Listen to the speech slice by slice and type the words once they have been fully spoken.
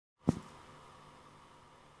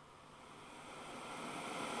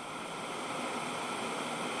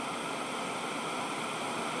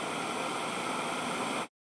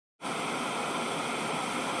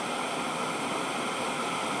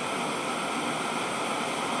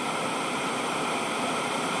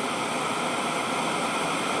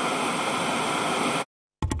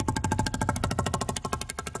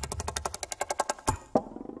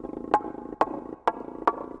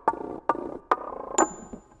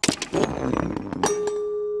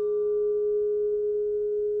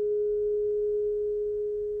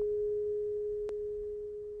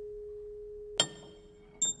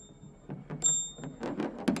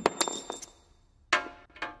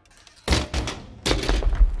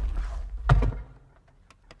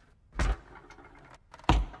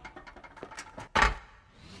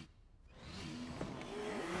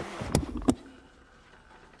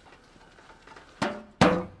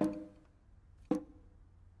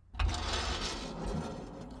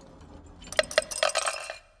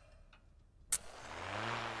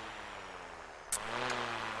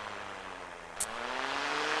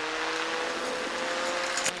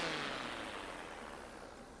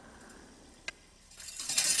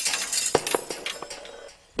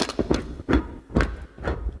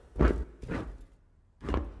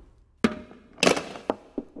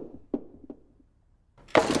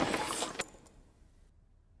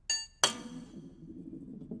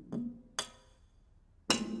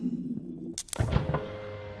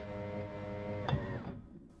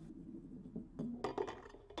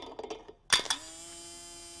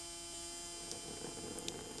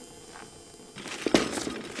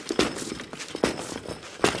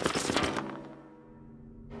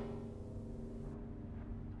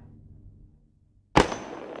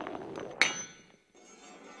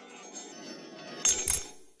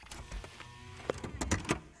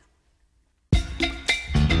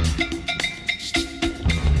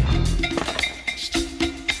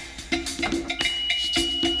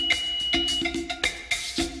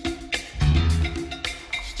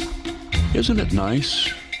Isn't it nice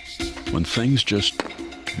when things just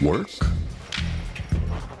work?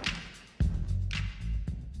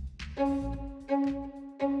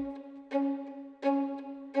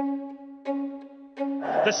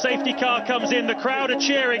 The safety car comes in, the crowd are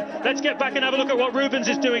cheering. Let's get back and have a look at what Rubens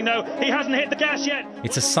is doing though. He hasn't hit the gas yet.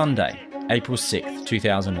 It's a Sunday, April 6th,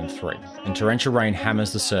 2003, and torrential rain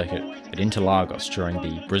hammers the circuit at Interlagos during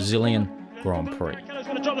the Brazilian Grand Prix.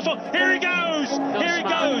 Here he goes! Here he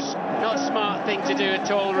goes! Not a smart thing to do at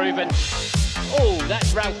all, Ruben. Oh,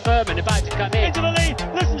 that's Ralph Furman about to come in. Into the lead,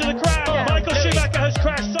 listen to the crowd. Yeah, Michael Schumacher has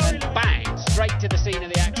crashed. Sorry. Bang, straight to the scene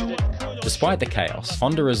of the accident. Despite the chaos,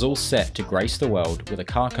 Honda is all set to grace the world with a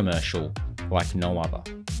car commercial like no other.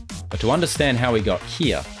 But to understand how we got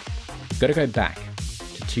here, we've got to go back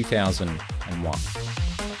to 2001.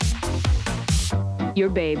 Your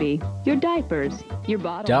baby, your diapers, your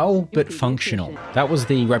bottle. Dull but functional. That was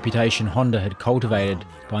the reputation Honda had cultivated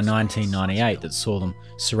by 1998 that saw them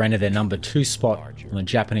surrender their number 2 spot on the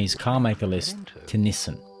Japanese carmaker list to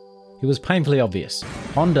Nissan. It was painfully obvious.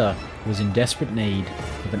 Honda was in desperate need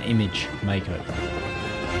of an image makeover.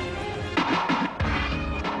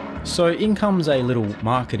 So in comes a little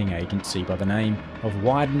marketing agency by the name of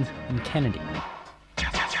Weiden Kennedy.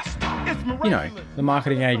 You know, the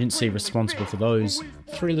marketing agency responsible for those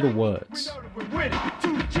 3 little words.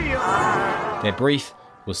 Their brief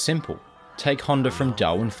was simple. Take Honda from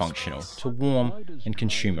dull and functional to warm and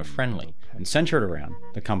consumer friendly, and centre it around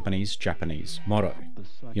the company's Japanese motto,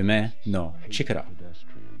 Yume no Chikara,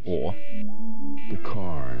 or The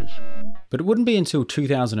cars. But it wouldn't be until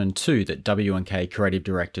 2002 that W&K creative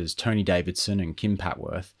directors Tony Davidson and Kim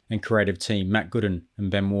Patworth and creative team Matt Gooden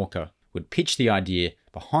and Ben Walker would pitch the idea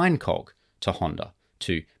behind Cog to Honda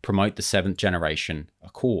to promote the 7th generation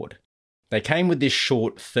Accord. They came with this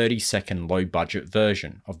short 30-second low-budget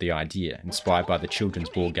version of the idea, inspired by the children's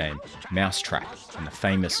board game Mousetrap and the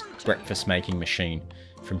famous breakfast-making machine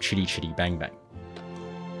from Chitty Chitty Bang Bang.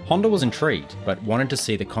 Honda was intrigued, but wanted to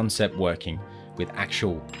see the concept working with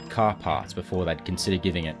actual car parts before they'd consider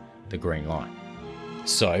giving it the green light.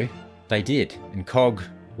 So they did, and Cog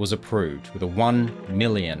was approved with a £1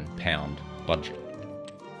 million budget.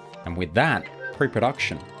 And with that,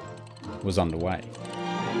 pre-production was underway.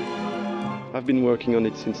 I've been working on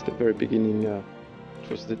it since the very beginning. It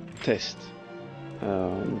was the test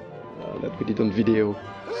that we did on video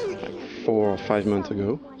like 4 or 5 months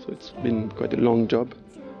ago. So it's been quite a long job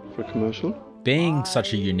for a commercial. Being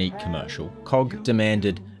such a unique commercial, Cog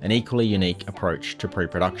demanded an equally unique approach to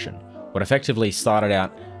pre-production. What effectively started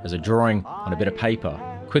out as a drawing on a bit of paper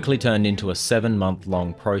quickly turned into a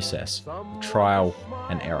 7-month-long process of trial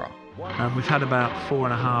and error. We've had about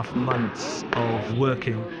 4.5 months of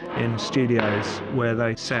working in studios where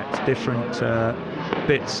they set different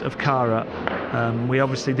bits of car up. We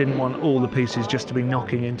obviously didn't want all the pieces just to be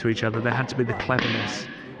knocking into each other. There had to be the cleverness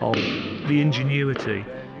of the ingenuity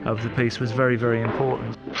of the piece was very, very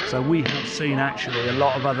important. So we have seen actually a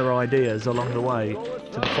lot of other ideas along the way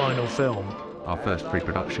to the final film. Our first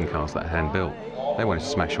pre-production cars that are hand-built, they wanted to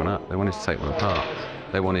smash one up, they wanted to take one apart.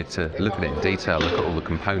 They wanted to look at it in detail, look at all the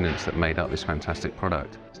components that made up this fantastic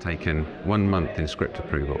product. It's taken 1 month in script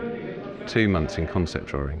approval, 2 months in concept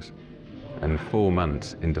drawings, and 4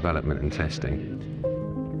 months in development and testing.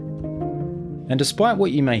 And despite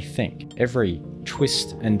what you may think, every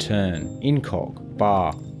twist and turn in Cog,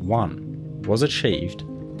 bar one, was achieved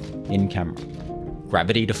in camera.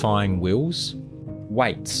 Gravity-defying wheels,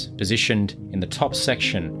 weights positioned in the top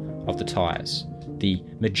section of the tyres, the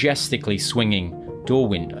majestically swinging door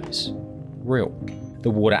windows, real. The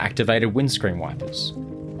water-activated windscreen wipers,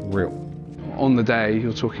 real. On the day,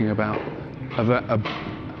 you're talking about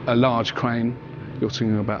a large crane, you're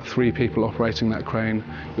talking about 3 people operating that crane,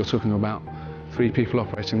 you're talking about 3 people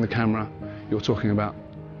operating the camera, you're talking about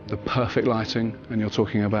the perfect lighting, and you're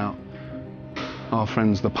talking about our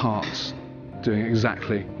friends, the parts, doing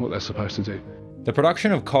exactly what they're supposed to do. The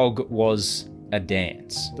production of Cog was a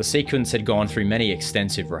dance. The sequence had gone through many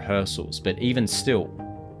extensive rehearsals, but even still,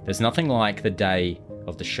 there's nothing like the day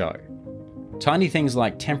of the show. Tiny things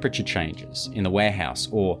like temperature changes in the warehouse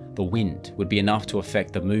or the wind would be enough to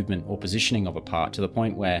affect the movement or positioning of a part to the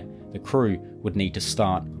point where the crew would need to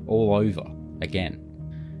start all over again.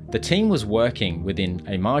 The team was working within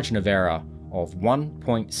a margin of error of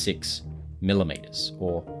 1.6 millimeters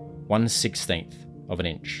or 1/16 of an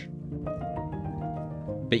inch.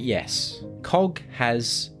 But yes, Cog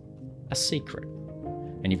has a secret,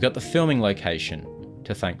 and you've got the filming location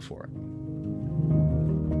to thank for it.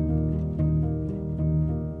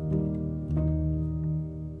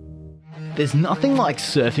 There's nothing like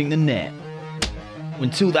surfing the net.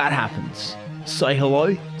 Until that happens, Say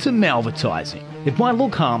hello to malvertising. It might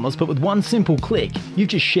look harmless, but with one simple click, you've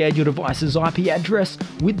just shared your device's IP address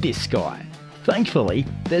with this guy. Thankfully,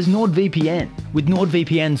 there's NordVPN. With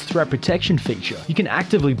NordVPN's threat protection feature, you can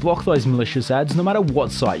actively block those malicious ads no matter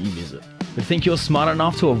what site you visit. But think you're smart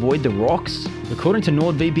enough to avoid the rocks? According to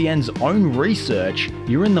NordVPN's own research,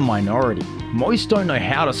 you're in the minority. Most don't know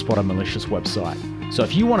how to spot a malicious website. So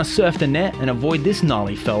if you want to surf the net and avoid this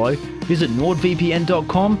gnarly fellow, visit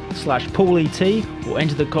nordvpn.com/PaulET or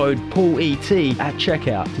enter the code PaulET at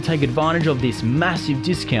checkout to take advantage of this massive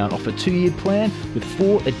discount off a 2-year plan with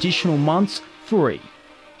 4 additional months free.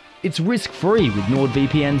 It's risk-free with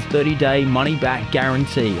NordVPN's 30-day money-back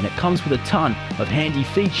guarantee, and it comes with a ton of handy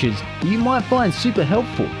features that you might find super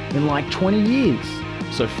helpful in like 20 years.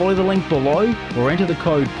 So follow the link below or enter the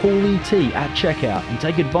code PaulET at checkout and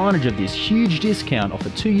take advantage of this huge discount off a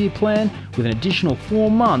 2-year plan with an additional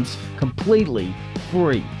 4 months completely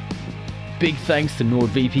free. Big thanks to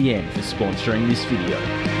NordVPN for sponsoring this video.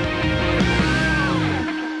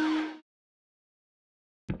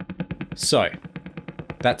 So,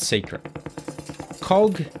 that's secret.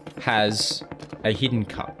 Cog has a hidden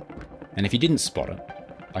cut, and if you didn't spot it,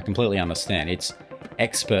 I completely understand. It's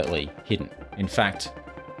expertly hidden. In fact,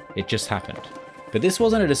 it just happened. But this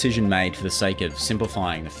wasn't a decision made for the sake of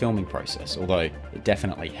simplifying the filming process, although it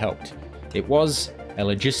definitely helped. It was a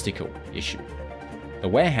logistical issue. The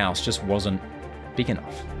warehouse just wasn't big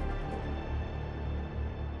enough.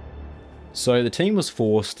 So the team was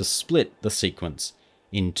forced to split the sequence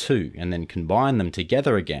in 2 and then combine them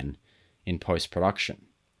together again in post-production.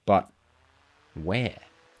 But where?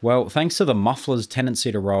 Well, thanks to the muffler's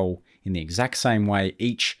tendency to roll in the exact same way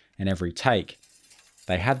each and every take,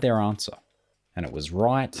 they had their answer, and it was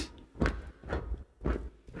right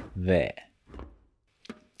there.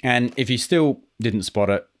 And if you still didn't spot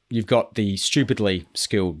it, you've got the stupidly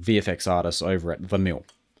skilled VFX artists over at The Mill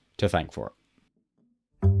to thank for it.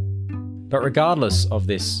 But regardless of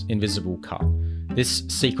this invisible cut, this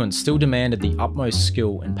sequence still demanded the utmost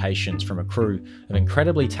skill and patience from a crew of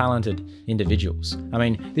incredibly talented individuals. I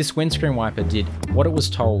mean, this windscreen wiper did what it was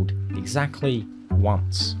told exactly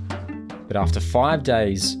once. But after 5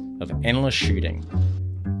 days of endless shooting,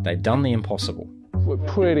 they'd done the impossible. We're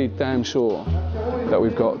pretty damn sure that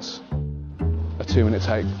we've got a 2-minute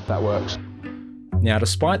take that works. Now,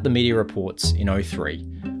 despite the media reports in 03,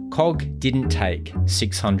 Cog didn't take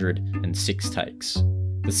 606 takes.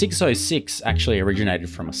 The 606 actually originated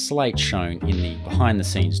from a slate shown in the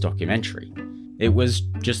behind-the-scenes documentary. It was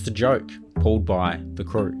just a joke pulled by the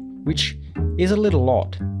crew, which is a little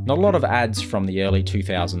odd. Not a lot of ads from the early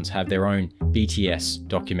 2000s have their own BTS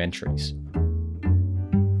documentaries.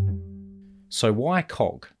 So why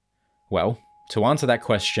Cog? Well, to answer that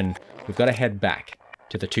question, we've got to head back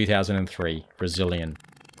to the 2003 Brazilian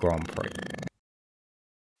Grand Prix.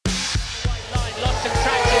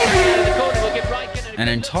 An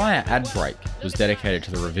entire ad break was dedicated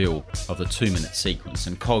to the reveal of the 2-minute sequence,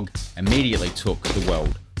 and Cog immediately took the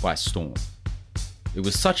world by storm. It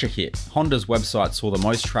was such a hit, Honda's website saw the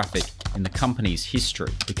most traffic in the company's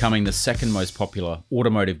history, becoming the 2nd most popular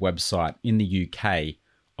automotive website in the UK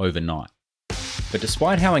overnight. But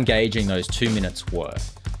despite how engaging those 2 minutes were,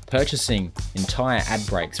 purchasing entire ad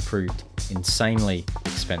breaks proved insanely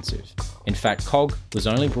expensive. In fact, Cog was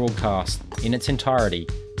only broadcast in its entirety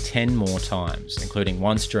 10 more times, including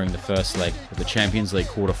once during the first leg of the Champions League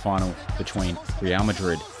quarter-final between Real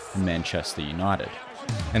Madrid and Manchester United.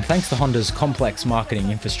 And thanks to Honda's complex marketing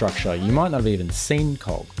infrastructure, you might not have even seen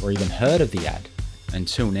Cog or even heard of the ad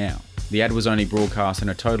until now. The ad was only broadcast in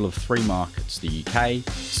a total of 3 markets, the UK,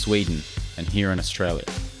 Sweden, and here in Australia.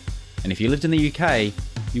 And if you lived in the UK,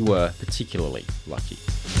 you were particularly lucky.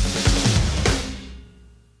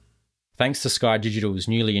 Thanks to Sky Digital's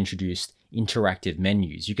newly introduced interactive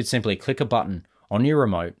menus, you could simply click a button on your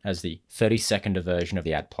remote as the 30-second version of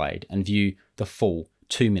the ad played and view the full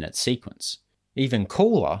 2-minute sequence. Even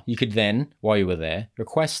cooler, you could then, while you were there,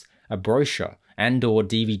 request a brochure and/or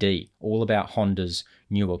DVD all about Honda's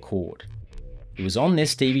new Accord. It was on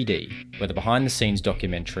this DVD where the behind-the-scenes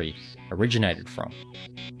documentary originated from.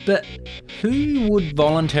 But who would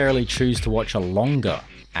voluntarily choose to watch a longer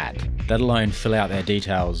ad, let alone fill out their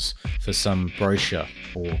details for some brochure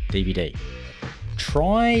or DVD?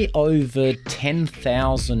 Try over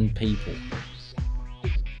 10,000 people.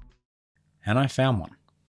 And I found one.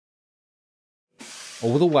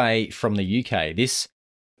 All the way from the UK, this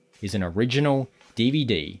is an original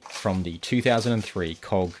DVD from the 2003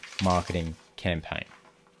 Cog marketing campaign.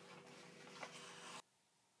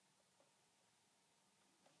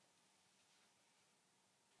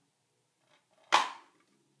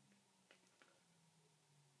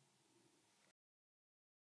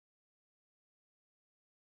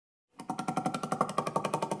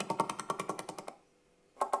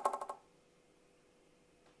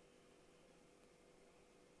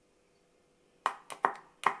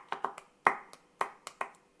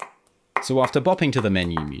 So after bopping to the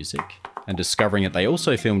menu music, and discovering that they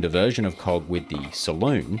also filmed a version of Cog with the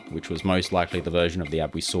Saloon, which was most likely the version of the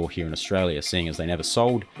ad we saw here in Australia, seeing as they never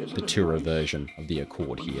sold the Tourer version of the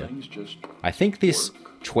Accord here, I think this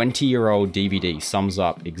 20-year-old DVD sums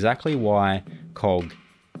up exactly why Cog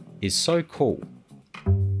is so cool.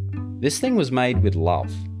 This thing was made with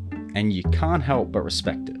love, and you can't help but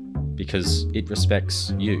respect it, because it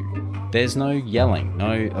respects you. There's no yelling,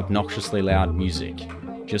 no obnoxiously loud music,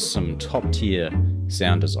 just some top-tier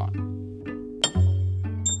sound design.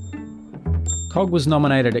 Cog was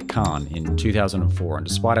nominated at Cannes in 2004, and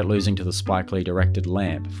despite it losing to the Spike Lee directed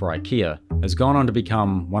Lamp for IKEA, has gone on to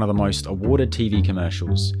become one of the most awarded TV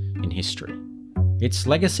commercials in history. Its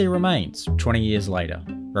legacy remains 20 years later,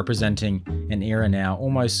 representing an era now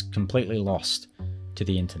almost completely lost to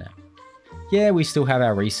the internet. Yeah, we still have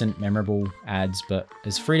our recent memorable ads, but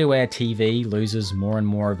as free-to-air TV loses more and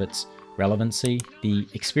more of its relevancy, the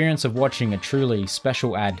experience of watching a truly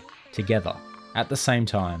special ad together at the same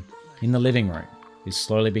time in the living room is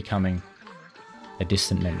slowly becoming a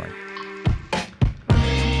distant memory.